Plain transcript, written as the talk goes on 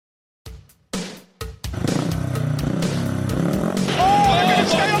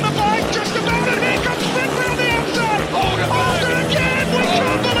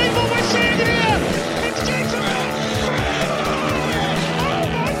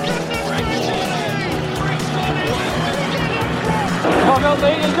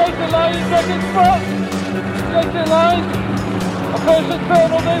Jason line, he's got his foot. Jason line. A person's third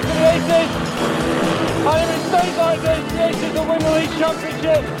will move for the Aces. And if it stays like this, the Aces will win the league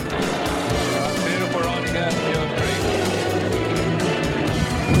championship. That's beautiful riding out of your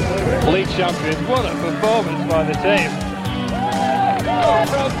League champions, what a performance by the team.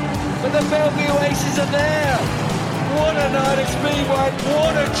 But the Bellevue Aces are there. What a night at Speedway,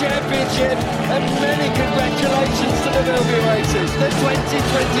 what a championship, and many congratulations to the Bellevue Aces. The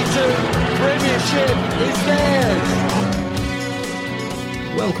 2022 Premiership is theirs.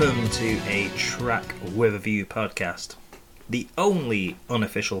 Welcome to a Track with a VUE podcast, the only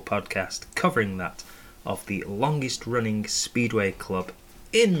unofficial podcast covering that of the longest running speedway club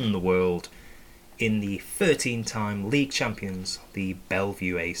in the world, in the 13-time league champions, the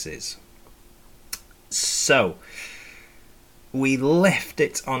Bellevue Aces. So, we left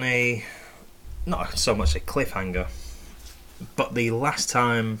it on not so much a cliffhanger, but the last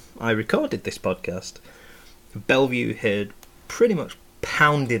time I recorded this podcast, Bellevue had pretty much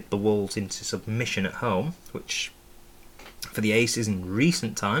pounded the Wolves into submission at home, which for the Aces in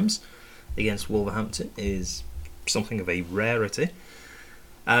recent times against Wolverhampton is something of a rarity.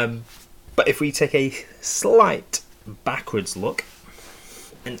 But if we take a slight backwards look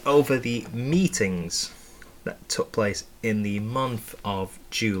and over the meetings that took place in the month of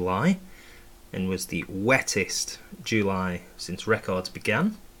July, and was the wettest July since records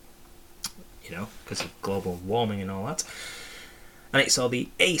began, because of global warming and all that. And it saw the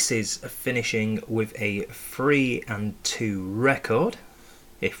Aces finishing with a 3-2 record,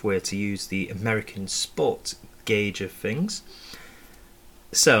 if we're to use the American sport gauge of things.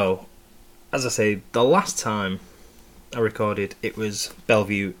 So, as I say, the last time I recorded, it was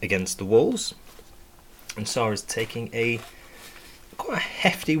Bellevue against the Wolves, and saw us taking quite a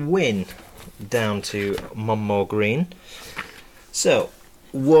hefty win down to Monmore Green. So,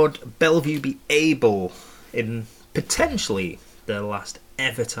 would Bellevue be able, in potentially their last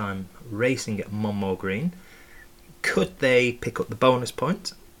ever time racing at Monmore Green, could they pick up the bonus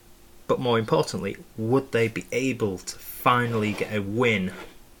point? But more importantly, would they be able to finally get a win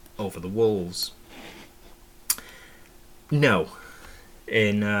over the Wolves? No,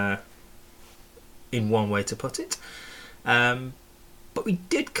 in one way to put it. But we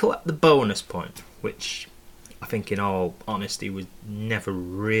did collect the bonus point, which I think in all honesty was never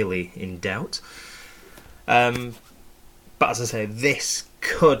really in doubt. But as I say, this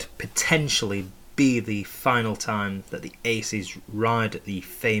could potentially be the final time that the Aces ride at the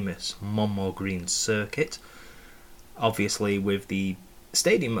famous Monmore Green circuit. Obviously, with the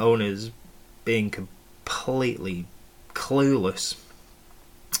stadium owners being completely clueless,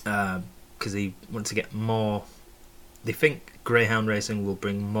 because they want to get more. They think greyhound racing will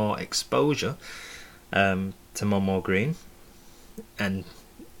bring more exposure to Monmore Green, and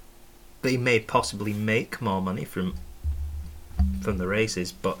they may possibly make more money from the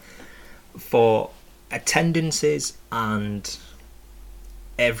races, but for attendances and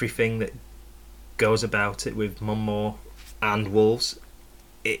everything that goes about it with Monmore and Wolves,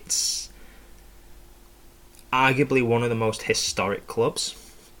 it's arguably one of the most historic clubs.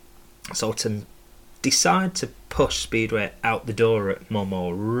 So to decide to push Speedway out the door at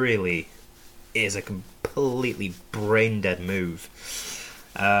Monmore really is a completely brain-dead move.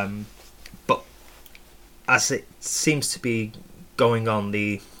 But as it seems to be going on,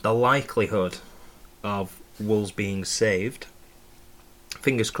 the likelihood of Wolves being saved,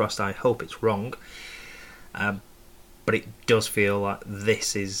 fingers crossed, I hope it's wrong, but it does feel like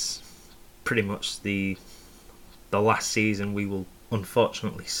this is pretty much the last season we will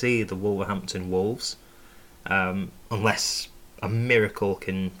unfortunately see the Wolverhampton Wolves, unless a miracle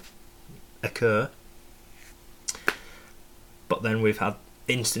can occur. But then we've had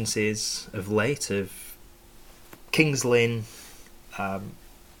instances of late of Kings Lynn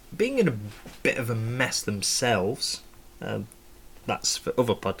being in a bit of a mess themselves. That's for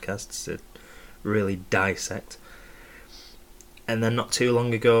other podcasts to really dissect. And then not too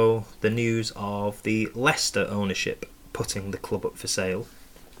long ago, the news of the Leicester ownership putting the club up for sale.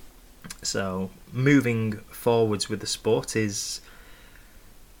 So moving forwards with the sport is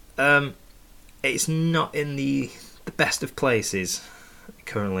it's not in the best of places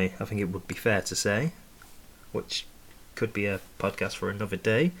currently, I think it would be fair to say, which could be a podcast for another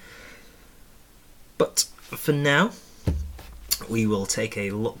day. But for now, we will take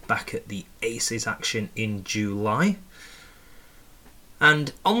a look back at the Aces action in July.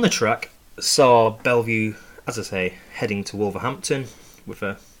 And on the track, saw Bellevue, as I say, heading to Wolverhampton with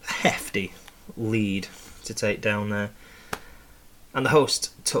a hefty lead to take down there. And the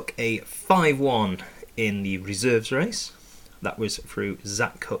host took a 5-1 in the reserves race, That was through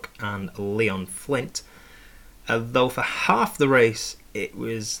Zach Cook and Leon Flint. Though for half the race it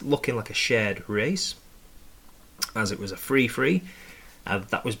was looking like a shared race, as it was a free.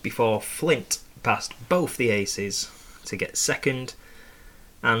 That was before Flint passed both the aces to get second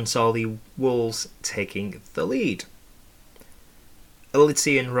and saw the Wolves taking the lead.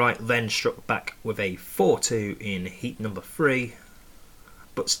 Liddsey and Wright then struck back with a 4-2 in heat number 3,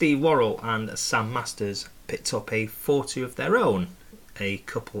 but Steve Worrell and Sam Masters picked up a 4-2 of their own a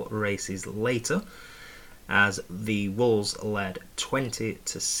couple races later, as the Wolves led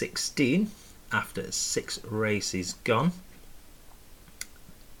 20-16 after 6 races gone.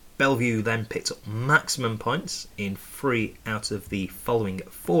 Bellevue then picked up maximum points in 3 out of the following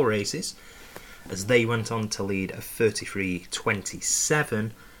 4 races, as they went on to lead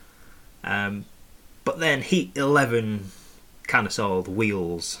 33-27. But then Heat 11 kind of saw the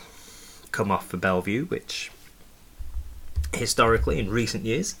wheels come off for Bellevue, which historically in recent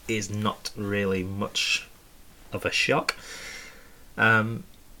years is not really much of a shock.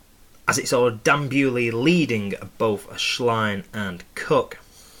 As it saw Dan Bewley leading both Schlein and Cook,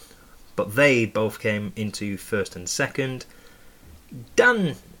 but they both came into first and second.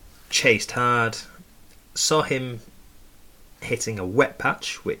 Dan chased hard, saw him hitting a wet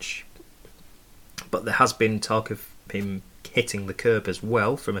patch, but there has been talk of him hitting the curb as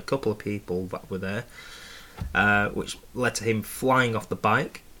well from a couple of people that were there, which led to him flying off the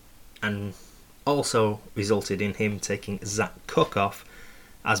bike and also resulted in him taking Zach Cook off,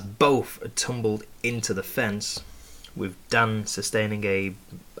 as both tumbled into the fence, with Dan sustaining a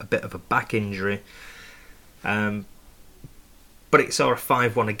bit of a back injury. But it saw a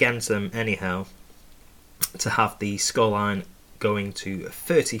 5-1 against them anyhow, to have the scoreline going to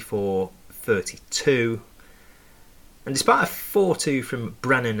 34-32. And despite a 4-2 from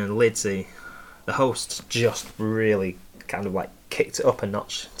Brennan and Liddsey, the hosts just really kind of like kicked it up a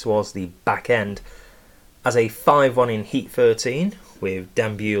notch towards the back end, as a 5-1 in Heat 13, with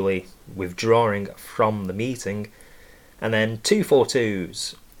Dan Bewley withdrawing from the meeting, and then 2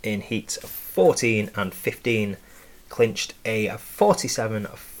 4-2s in Heats 14 and 15 clinched a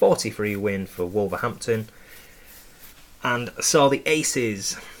 47-43 win for Wolverhampton, and saw the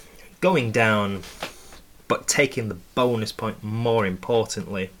Aces going down but taking the bonus point more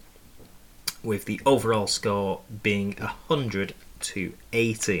importantly, with the overall score being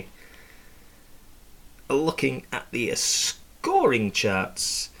 100-80. Looking at the scoring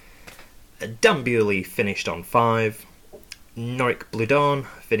charts, Dan Bewley finished on 5, Norik Bludon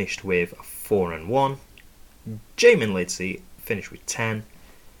finished with 4 and 1, Jamin Liddsey finished with 10,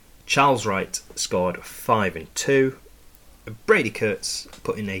 Charles Wright scored 5 and 2, Brady Kurtz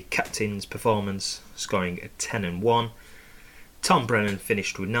put in a captain's performance, scoring a 10 and 1, Tom Brennan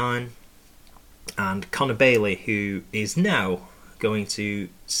finished with 9, and Connor Bailey, who is now going to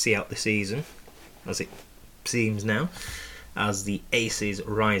see out the season, as it seems now, as the Aces'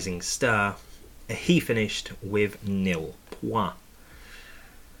 rising star, he finished with 0 points.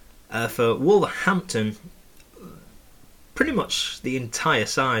 For Wolverhampton, pretty much the entire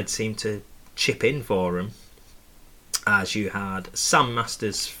side seemed to chip in for him, as you had Sam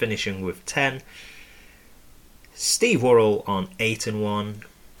Masters finishing with 10, Steve Worrell on 8 and 1,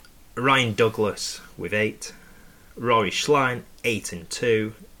 Ryan Douglas with 8, Rory Schlein 8 and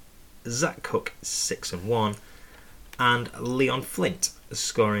 2, Zach Cook 6 and 1, and Leon Flint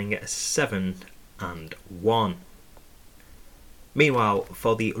scoring 7 and 1. Meanwhile,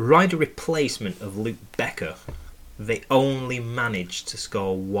 for the rider replacement of Luke Becker, they only managed to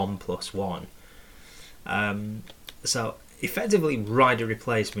score 1+1. So effectively, rider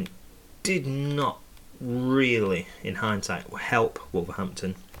replacement did not really, in hindsight, help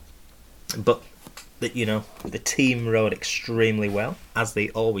Wolverhampton, but that, you know, the team rode extremely well, as they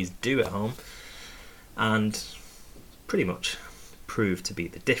always do at home, and pretty much proved to be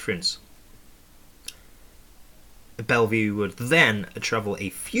the difference. Bellevue would then travel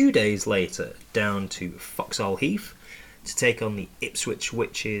a few days later down to Foxhall Heath to take on the Ipswich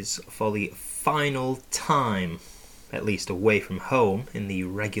Witches for the final time, at least away from home in the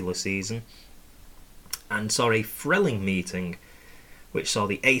regular season, and saw a thrilling meeting which saw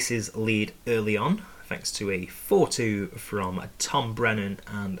the Aces lead early on thanks to a 4-2 from Tom Brennan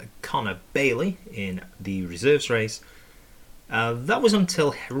and Connor Bailey in the reserves race. That was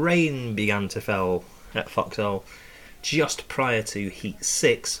until rain began to fall at Foxhall just prior to Heat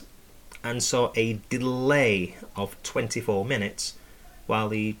 6, and saw a delay of 24 minutes while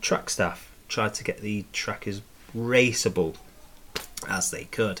the track staff tried to get the track as raceable as they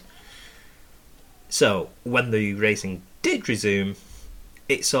could. So when the racing did resume,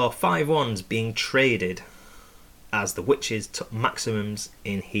 it saw 5-1s being traded as the Witches took maximums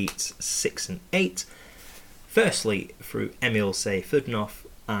in heats 6 and 8, firstly through Emil Seyfudinov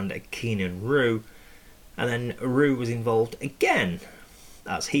and Keenan Rue, and then Rue was involved again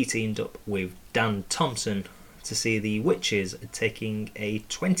as he teamed up with Dan Thompson to see the Witches taking a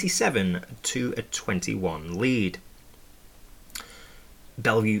 27-21 lead.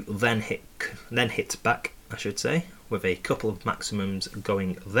 Bellevue then hit back, with a couple of maximums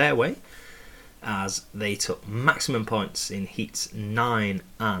going their way, as they took maximum points in heats 9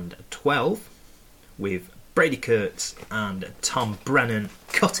 and 12, with Brady Kurtz and Tom Brennan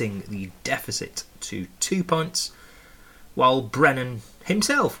cutting the deficit to 2 points, while Brennan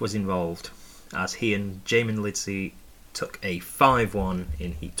himself was involved, as he and Jamin Lidsey took a 5-1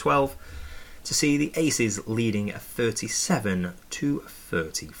 in heat 12 to see the Aces leading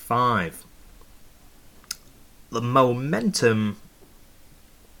 37-35. The momentum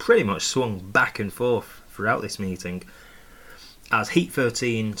pretty much swung back and forth throughout this meeting, as heat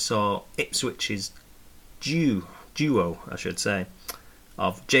 13 saw Ipswich's duo,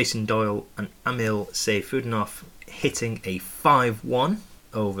 of Jason Doyle and Emil Seyfudinov hitting a 5-1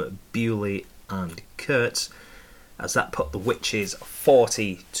 over Bewley and Kurtz, as that put the Witches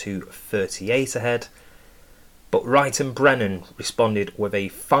 40-38 ahead. But Wright and Brennan responded with a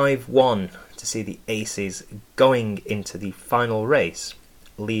 5-1 to see the Aces going into the final race,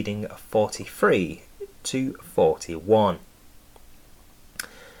 leading 43-41.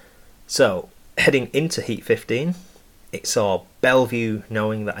 So, heading into Heat 15, it saw Bellevue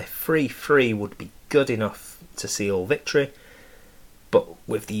knowing that a 3-3 would be good enough to seal victory, but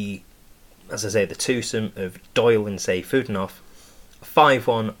with the twosome of Doyle and Seyfudinov, a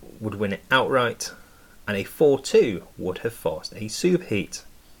 5-1 would win it outright, and a 4-2 would have forced a superheat.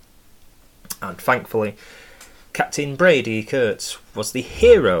 And thankfully, Captain Brady Kurtz was the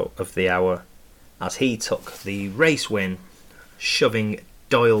hero of the hour, as he took the race win, shoving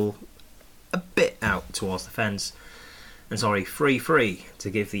Doyle a bit out towards the fence, and 3-3 to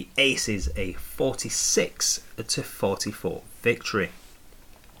give the Aces a 46-44 victory.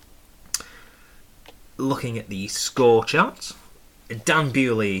 Looking at the score chart, Dan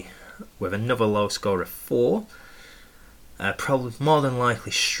Bewley with another low score of 4, probably more than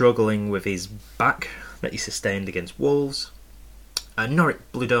likely struggling with his back that he sustained against Wolves. Norrick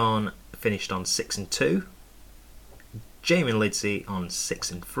Bludorn finished on 6 and 2, Jamin Lidsey on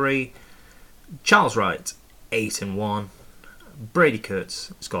 6 and 3, Charles Wright 8 and 1, Brady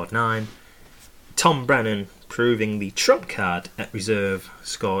Kurtz scored 9, Tom Brennan, proving the trump card at reserve,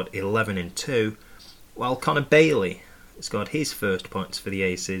 scored 11 and 2, while Connor Bailey scored his first points for the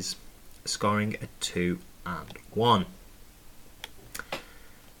Aces, scoring a 2 and 1.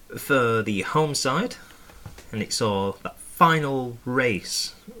 For the home side, and it saw that final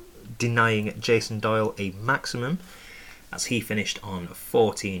race denying Jason Doyle a maximum, as he finished on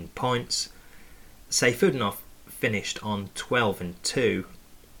 14 points. Seyfudinov finished on 12 and 2,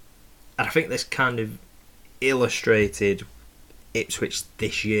 and I think this kind of illustrated Ipswich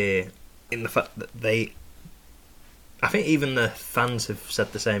this year in the fact that I think even the fans have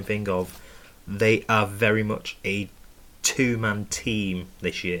said the same thing of they are very much a two-man team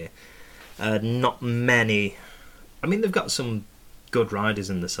this year. Not many. I mean, they've got some good riders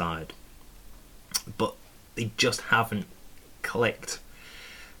in the side, but they just haven't clicked.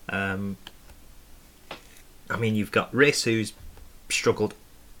 I mean, you've got Riss, who's struggled.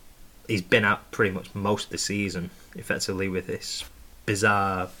 He's been out pretty much most of the season, effectively, with this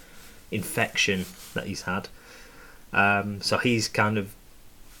bizarre infection that he's had. So he's kind of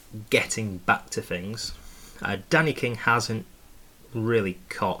getting back to things. Danny King hasn't really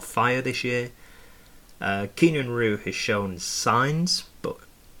caught fire this year. Keenan Rue has shown signs, but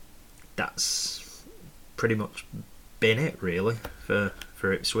that's pretty much been it, really, for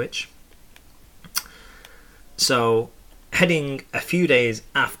Ipswich. So, heading a few days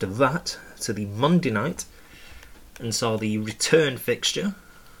after that to the Monday night, and saw the return fixture,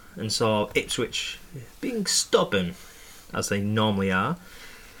 and saw Ipswich being stubborn, as they normally are,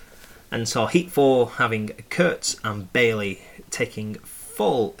 and saw Heat 4 having Kurtz and Bailey taking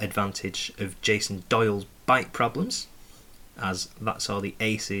full advantage of Jason Doyle's bike problems, as that saw the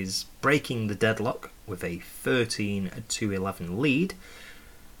Aces breaking the deadlock with a 13-11 lead,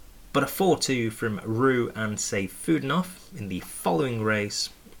 but a 4-2 from Rue and Seyfudinov in the following race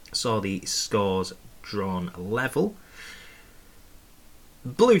saw the scores drawn level.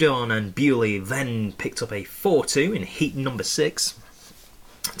 Bludorn and Bewley then picked up a 4-2 in heat number 6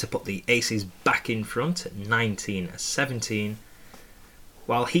 to put the Aces back in front at 19-17,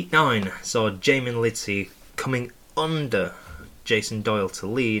 while heat 9 saw Jamin Lidsey coming under Jason Doyle to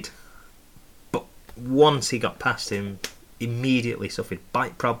lead, but once he got past him, immediately suffered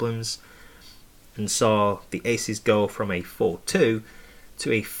bike problems and saw the Aces go from a 4-2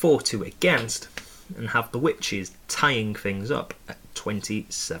 to a 4-2 against and have the Witches tying things up at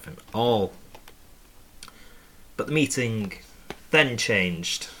 27 all. But the meeting then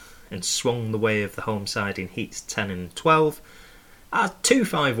changed and swung the way of the home side in heats 10 and 12 as 2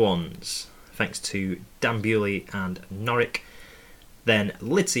 5-1s, thanks to Dan Bewley and Norwick. Then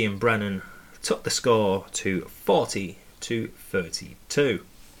Lidsey and Brennan took the score to 40-32.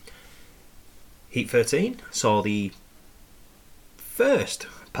 Heat 13 saw the first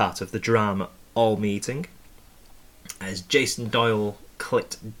part of the drama all meeting as Jason Doyle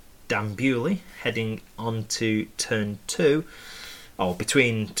clipped Dan Bewley heading on to turn 2, or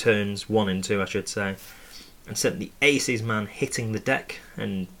between turns 1 and 2 I should say, and sent the Aces man hitting the deck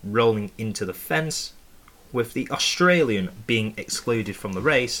and rolling into the fence, with the Australian being excluded from the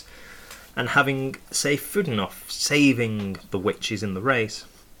race and having Seyfudinoff saving the Witches in the race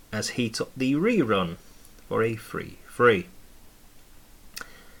as he took the rerun for a 3-3.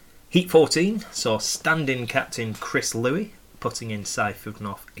 Heat 14 saw stand-in captain Chris Louis putting in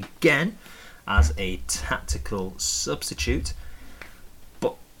Seyfudinoff again as a tactical substitute,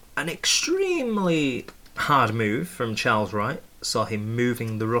 but an extremely hard move from Charles Wright saw him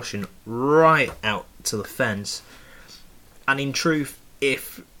moving the Russian right out to the fence, and in truth,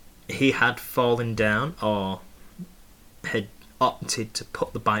 if he had fallen down or had opted to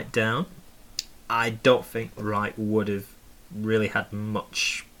put the bike down, I don't think Wright would have really had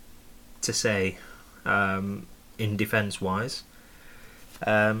much to say in defence wise,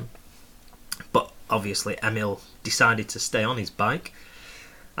 but obviously Emil decided to stay on his bike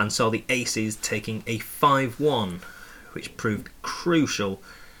and saw the Aces taking a 5-1, which proved crucial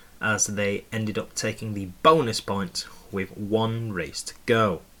as they ended up taking the bonus point with 1 race to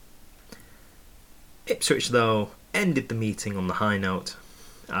go. Ipswich though ended the meeting on the high note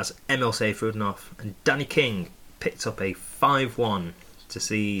as Emil Seyfudinoff and Danny King picked up a 5-1 to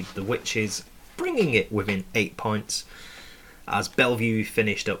see the Witches bringing it within 8 points as Bellevue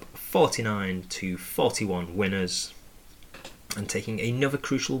finished up 49-41 winners and taking another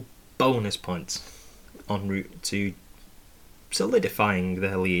crucial bonus point en route to solidifying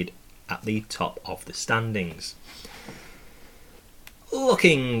their lead at the top of the standings.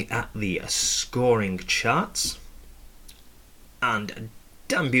 Looking at the scoring charts, and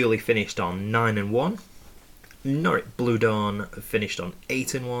Dan Bewley finished on 9-1, Norwick Blue Dawn finished on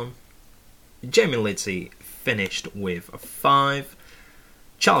 8-1, Jamie Lidsey finished with 5,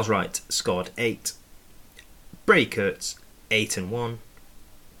 Charles Wright scored 8, Brady Kurtz 8-1,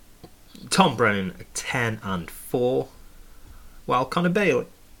 Tom Brennan 10-4, while Connor Bailey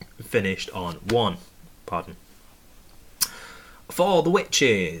finished on 1. For the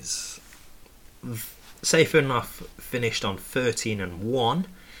Witches, Seyfudinoff finished on 13-1.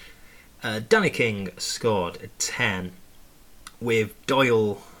 Danny King scored 10, with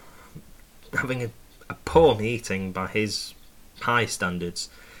Doyle having a poor meeting by his high standards,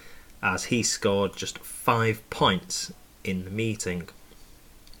 as he scored just 5 points in the meeting.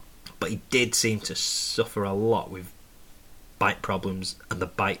 But he did seem to suffer a lot with bike problems, and the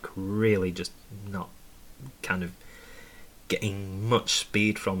bike really just not kind of getting much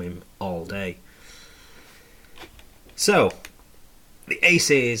speed from him all day. So, the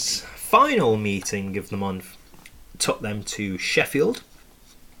Aces' final meeting of the month took them to Sheffield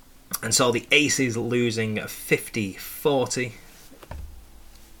and saw the Aces losing 50-40.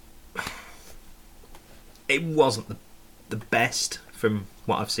 It wasn't the best from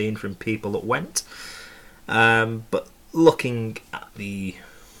what I've seen from people that went, but looking at the,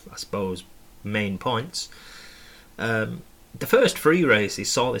 I suppose, main points, the first 3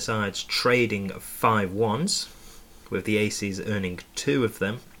 races saw the sides trading 5-1s, with the Aces earning 2 of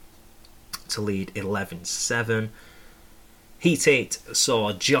them to lead 11-7. Heat 8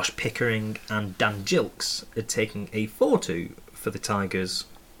 saw Josh Pickering and Dan Gilks taking a 4-2 for the Tigers,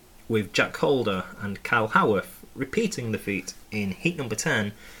 with Jack Holder and Kyle Howarth repeating the feat in heat number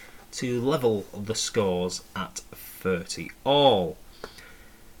 10 to level the scores at 30 all.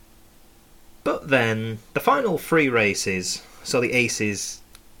 But then the final 3 races saw the Aces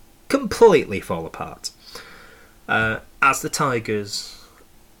completely fall apart, as the Tigers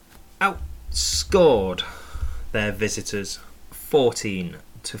outscored their visitors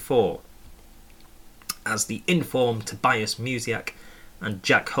 14-4, as the informed Tobias Musiak and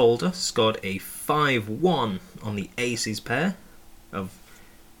Jack Holder scored a 5-1 on the Aces pair, of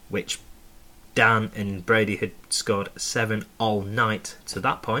which Dan and Brady had scored 7 all night to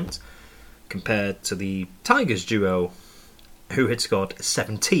that point, compared to the Tigers duo, who had scored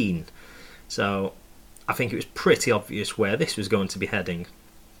 17. So I think it was pretty obvious where this was going to be heading.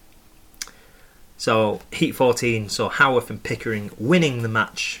 So, Heat 14 saw Howarth and Pickering winning the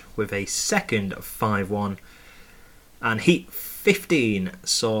match with a second 5-1. And Heat 15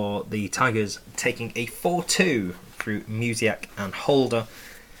 saw the Tigers taking a 4-2 through Musiak and Holder,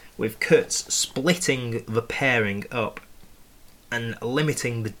 with Kurtz splitting the pairing up and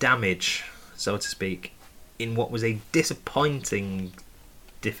limiting the damage, so to speak, in what was a disappointing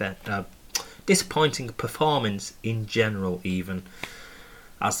performance in general, even,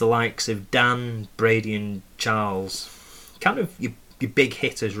 as the likes of Dan, Brady and Charles, kind of your big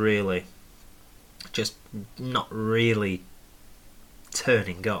hitters really, just not really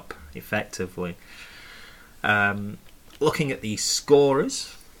turning up effectively. Looking at the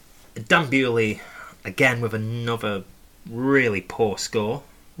scorers, Dan Bewley again with another really poor score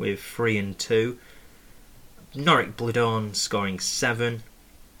with 3 and 2. Norrick Bladone scoring 7.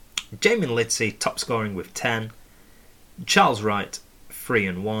 Jamin Lidsey top scoring with 10. Charles Wright 3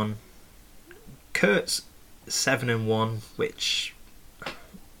 and 1. Kurtz 7 and 1, which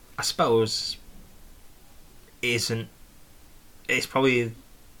I suppose isn't. It's probably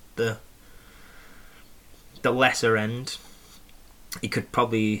the lesser end. He could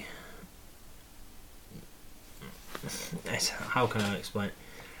probably. How can I explain it?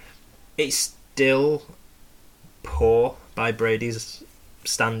 It's still poor by Brady's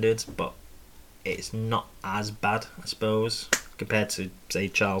standards, but it's not as bad, I suppose, compared to, say,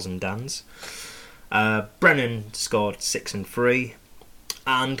 Charles and Dan's. Brennan scored 6 and 3,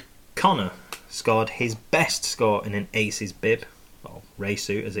 and Connor scored his best score in an Aces bib, or race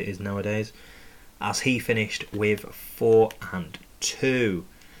suit as it is nowadays, as he finished with 4 and 2.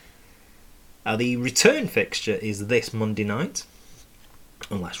 The return fixture is this Monday night,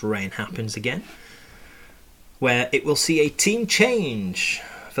 unless rain happens again, where it will see a team change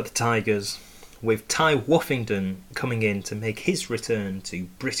for the Tigers, with Ty Woffington coming in to make his return to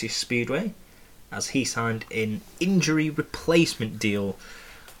British Speedway, as he signed an injury replacement deal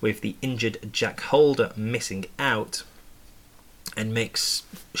with the injured Jack Holder missing out, and makes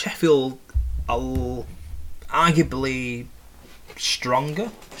Sheffield arguably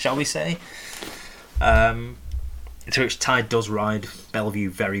stronger, shall we say. To which Ty does ride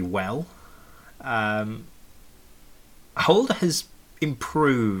Bellevue very well. Holder has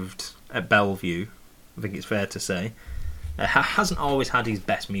improved at Bellevue, I think it's fair to say. Hasn't always had his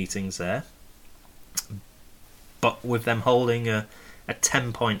best meetings there, but with them holding a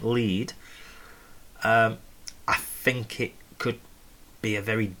 10-point lead, I think it could be a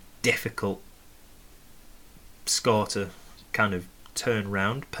very difficult score to kind of turn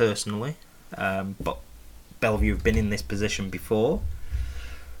round personally. But Bellevue have been in this position before,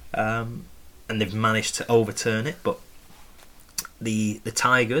 and they've managed to overturn it. But the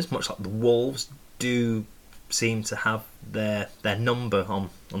Tigers, much like the Wolves, do seem to have their number on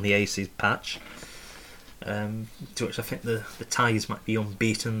the Aces patch. To which I think the Tigers might be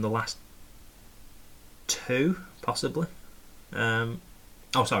unbeaten the last 2, possibly. They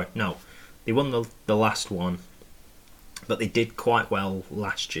won the last one, but they did quite well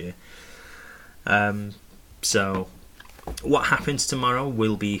last year. So what happens tomorrow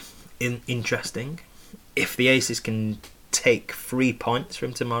will be interesting. If the Aces can take 3 points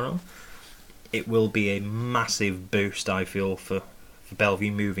from tomorrow, it will be a massive boost, I feel, for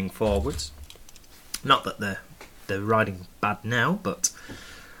Bellevue moving forwards. Not that they're riding bad now, but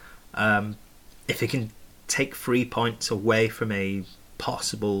if they can take 3 points away from a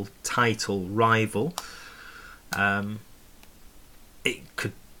possible title rival, it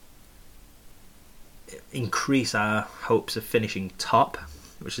could increase our hopes of finishing top,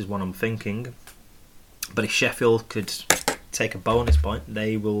 which is what I'm thinking. But if Sheffield could take a bonus point,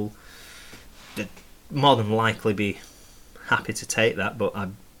 they'd more than likely be happy to take that, but I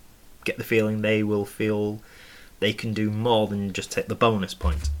get the feeling they will feel they can do more than just take the bonus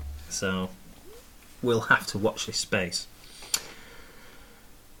point. So we'll have to watch this space.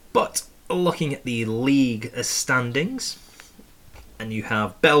 But looking at the league standings, and you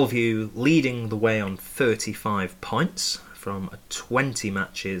have Bellevue leading the way on 35 points from 20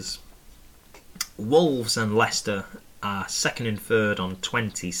 matches. Wolves and Leicester are second and third on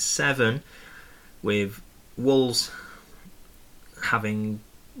 27, with Wolves having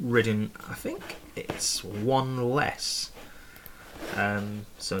ridden, I think it's 1 less.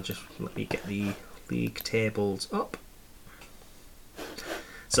 So just let me get the league tables up.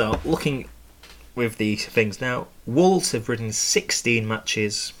 So looking with the things now, Wolves have ridden 16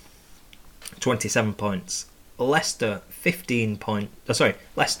 matches, 27 points. Leicester 27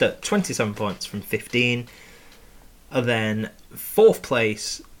 points from 15. And then 4th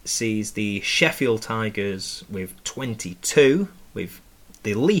place sees the Sheffield Tigers with 22, with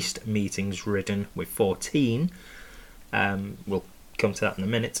the least meetings ridden with 14. We'll come to that in a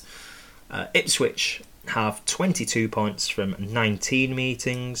minute. Ipswich have 22 points from 19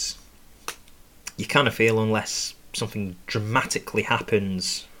 meetings. You kind of feel, unless something dramatically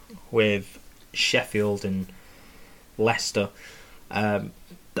happens with Sheffield and Leicester, that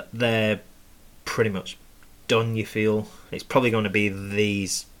they're pretty much done. You feel it's probably going to be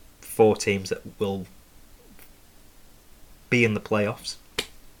these 4 teams that will be in the playoffs.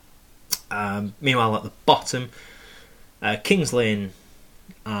 Meanwhile, at the bottom, Kings Lynn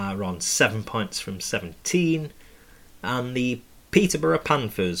are on 7 points from 17, and the Peterborough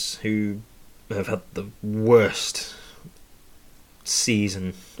Panthers, who have had the worst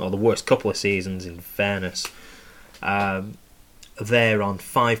season, or the worst couple of seasons in fairness, they're on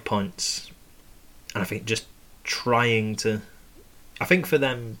 5 points, and I think just trying to, I think for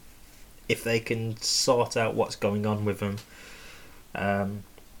them, if they can sort out what's going on with them,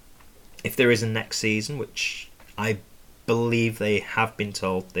 if there is a next season, which I believe they have been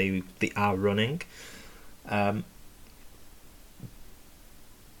told they are running, but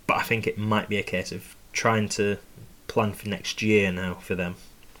I think it might be a case of trying to plan for next year now for them.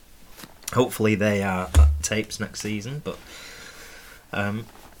 Hopefully they are at tapes next season, but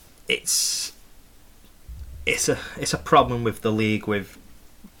it's a problem with the league. With,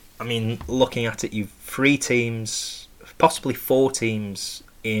 I mean, looking at it, you've 3 teams, possibly 4 teams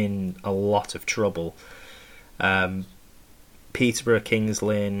in a lot of trouble. Peterborough, Kings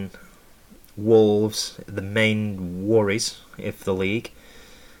Lynn, Wolves, the main worries of the league.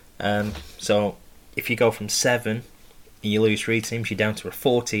 So if you go from 7 and you lose 3 teams, you're down to a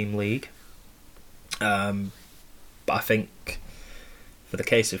 4-team league. But I think for the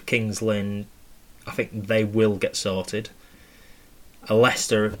case of Kings Lynn, I think they will get sorted.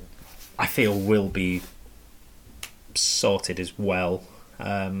 Leicester, I feel, will be sorted as well.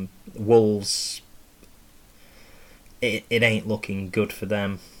 Wolves, it ain't looking good for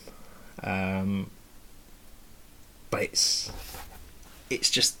them. But it's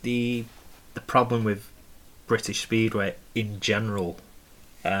just the problem with British Speedway in general.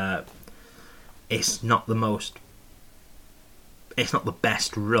 It's not the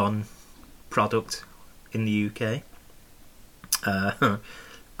best run product in the UK.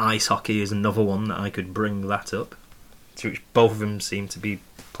 Ice hockey is another one that I could bring that up, to which both of them seem to be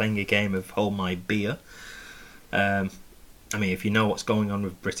playing a game of hold my beer. I mean, if you know what's going on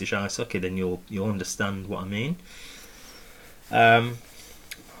with British ice hockey, then you'll understand what I mean.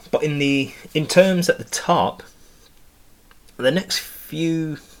 But in terms at the top, the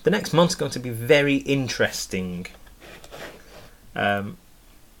next month's going to be very interesting. In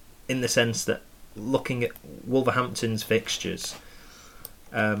the sense that, looking at Wolverhampton's fixtures,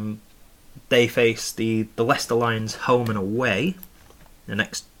 they face the Leicester Lions home and away the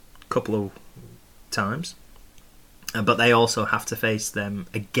next couple of times, but they also have to face them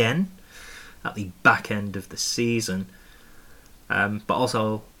again at the back end of the season. But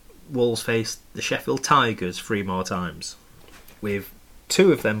also, Wolves face the Sheffield Tigers 3 more times, with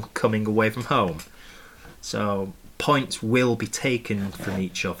 2 of them coming away from home. So points will be taken from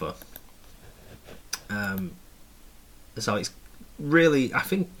each other. So it's really, I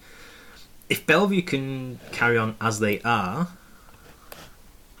think, if Bellevue can carry on as they are,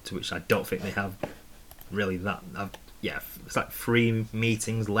 to which I don't think they have really that. It's like 3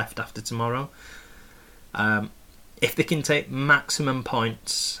 meetings left after tomorrow. If they can take maximum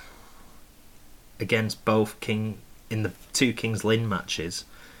points against both in the 2 Kings Lynn matches,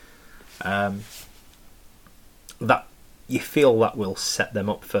 that you feel that will set them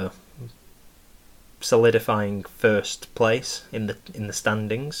up for solidifying first place in the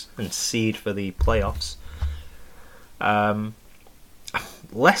standings and seed for the playoffs.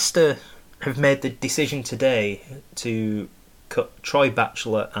 Leicester have made the decision today to cut Troy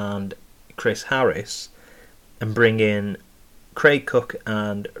Batchelor and Chris Harris and bring in Craig Cook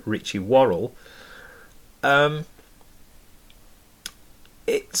and Richie Worrell.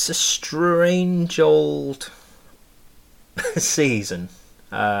 It's a strange old season,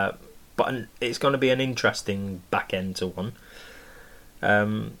 but it's going to be an interesting back end to one.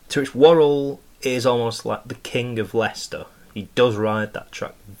 To which Worrell is almost like the king of Leicester. He does ride that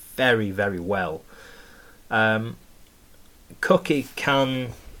track very, very well. Cookie can.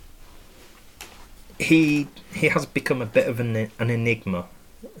 He has become a bit of an enigma,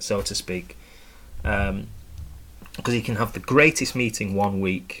 so to speak, because he can have the greatest meeting one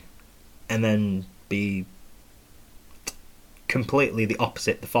week and then be completely the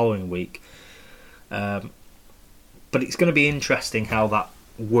opposite the following week. But it's going to be interesting how that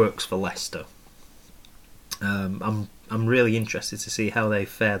works for Leicester. I'm really interested to see how they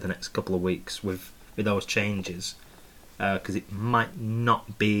fare the next couple of weeks with those changes, because it may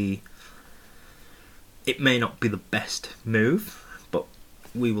not be the best move, but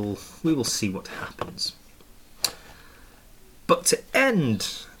we will see what happens. But to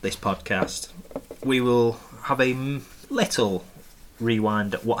end this podcast, we will have a little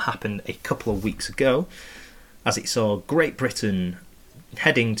rewind at what happened a couple of weeks ago, as it saw Great Britain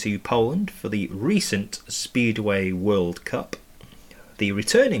heading to Poland for the recent Speedway World Cup, the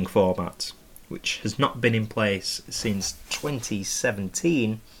returning format, which has not been in place since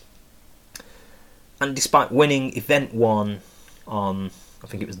 2017. And despite winning Event 1 on, I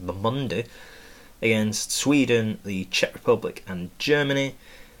think it was the Monday, against Sweden, the Czech Republic and Germany,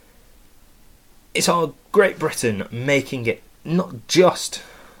 it saw Great Britain making it not just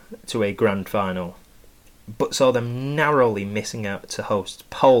to a grand final, but saw them narrowly missing out to host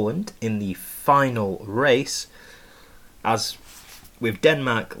Poland in the final race, as with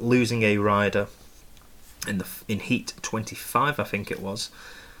Denmark losing a rider in Heat 25, I think it was.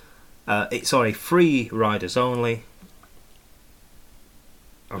 It saw a 3 riders only.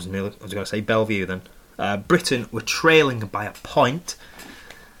 I was going to say Bellevue then. Britain were trailing by a point,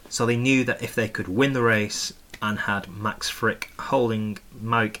 so they knew that if they could win the race and had Max Frick holding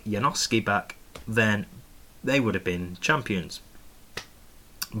Marek Janowski back, then they would have been champions.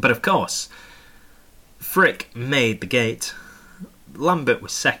 But of course, Frick made the gate, Lambert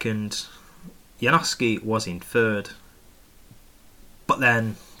was second, Janowski was in third, but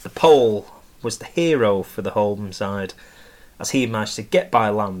then the Pole was the hero for the home side, as he managed to get by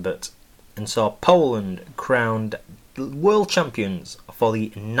Lambert and saw Poland crowned world champions for the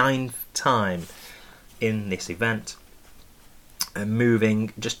 9th time in this event, and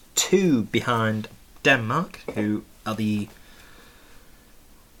moving just 2 behind Denmark, who are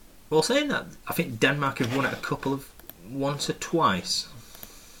well, saying that, I think Denmark have won it once or twice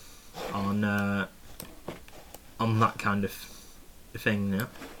on that kind of thing now,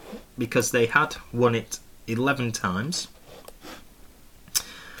 because they had won it 11 times.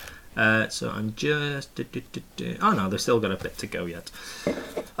 So I'm just... Oh no, they've still got a bit to go yet.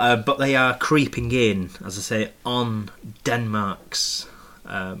 But they are creeping in, as I say, on Denmark's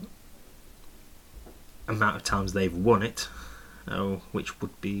amount of times they've won it, which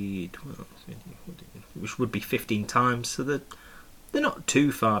would be 15 times. So they're not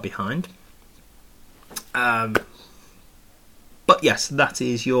too far behind. But yes, that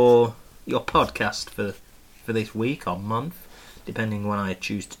is your podcast for this week or month, depending when I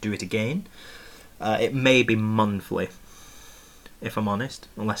choose to do it again. It may be monthly, if I'm honest,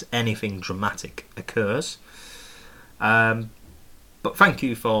 unless anything dramatic occurs. But thank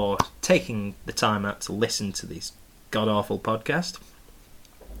you for taking the time out to listen to this god-awful podcast,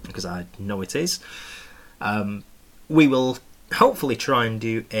 because I know it is. We will hopefully try and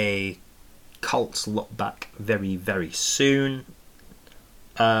do a Colts look back very, very soon.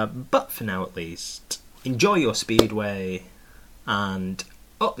 But for now at least, enjoy your Speedway and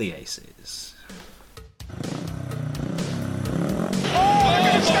up the aces. Oh, they're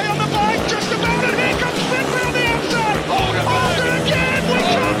going to stay on the bike just about, and here comes Frick round the outside. Holden again! We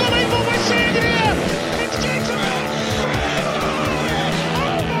can't believe what we're seeing here! It's Jason.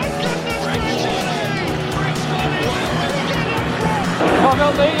 Oh my goodness gracious me!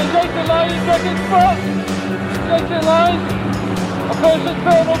 Come lead and Jason Line in second spot. Jason Line. A person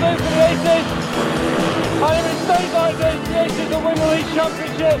third will do for the aces. And if it stays like this, the aces will win the league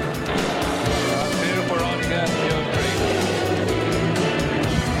championship. Beautiful run again, you agree?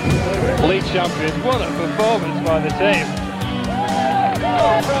 League champions, what a performance by the team.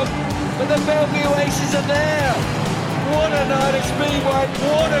 But the Bellevue Aces are there. What a night at Speedway,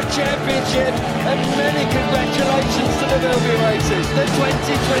 what a championship, and many congratulations to the Bellevue Aces. The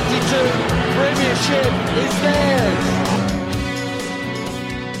 2022 Premiership is theirs.